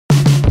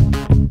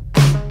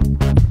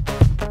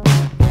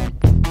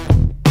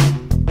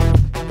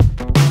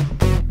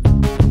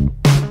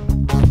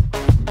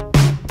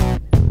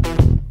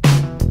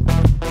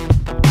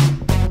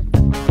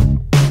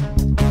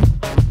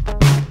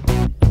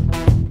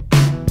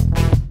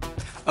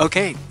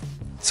Okay,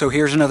 so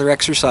here's another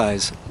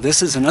exercise.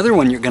 This is another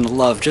one you're going to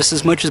love just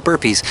as much as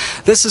burpees.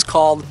 This is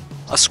called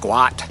a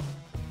squat.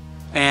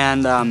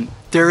 And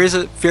there is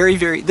a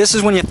this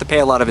is one you have to pay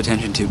a lot of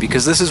attention to,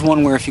 because this is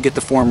one where if you get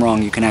the form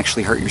wrong, you can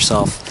actually hurt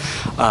yourself.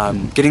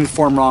 Getting the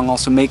form wrong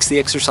also makes the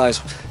exercise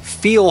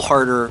feel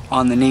harder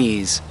on the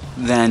knees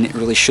than it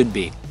really should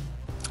be.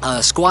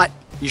 Squat,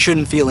 you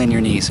shouldn't feel in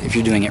your knees if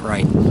you're doing it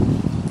right.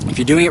 If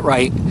you're doing it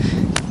right,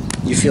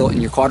 you feel it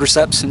in your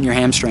quadriceps and your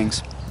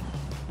hamstrings.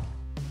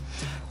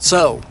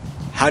 So,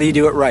 how do you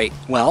do it right?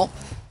 Well,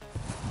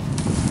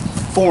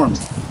 form.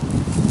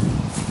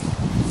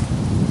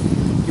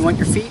 You want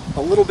your feet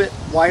a little bit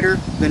wider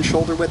than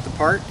shoulder width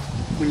apart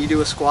when you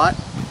do a squat.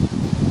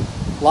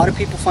 A lot of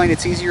people find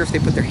it's easier if they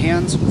put their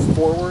hands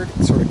forward.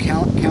 It sort of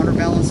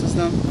counterbalances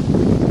them.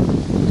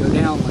 Go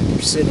down like you're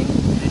sitting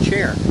in a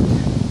chair.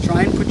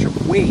 Try and put your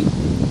weight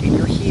in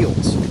your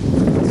heels.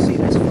 You can see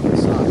this from the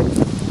side.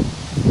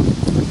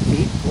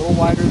 Feet a little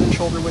wider than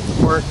shoulder width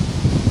apart.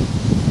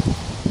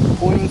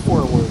 Pointing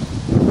forward.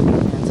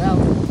 Hands out.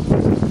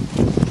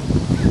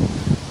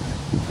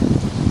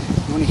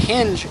 You want to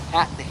hinge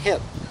at the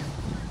hip.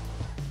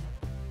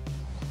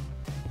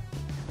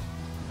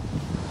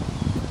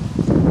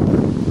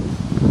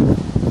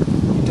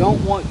 You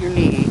don't want your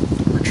knee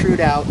to protrude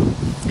out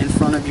in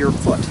front of your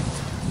foot.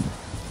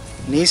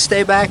 Knees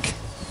stay back,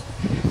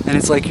 and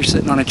it's like you're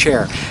sitting on a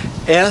chair.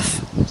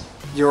 If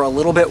you're a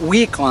little bit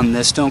weak on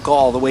this, don't go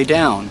all the way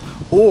down.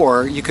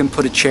 Or you can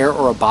put a chair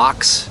or a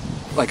box,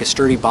 like a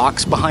sturdy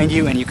box behind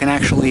you, and you can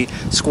actually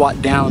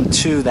squat down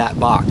to that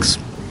box.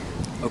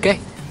 Okay?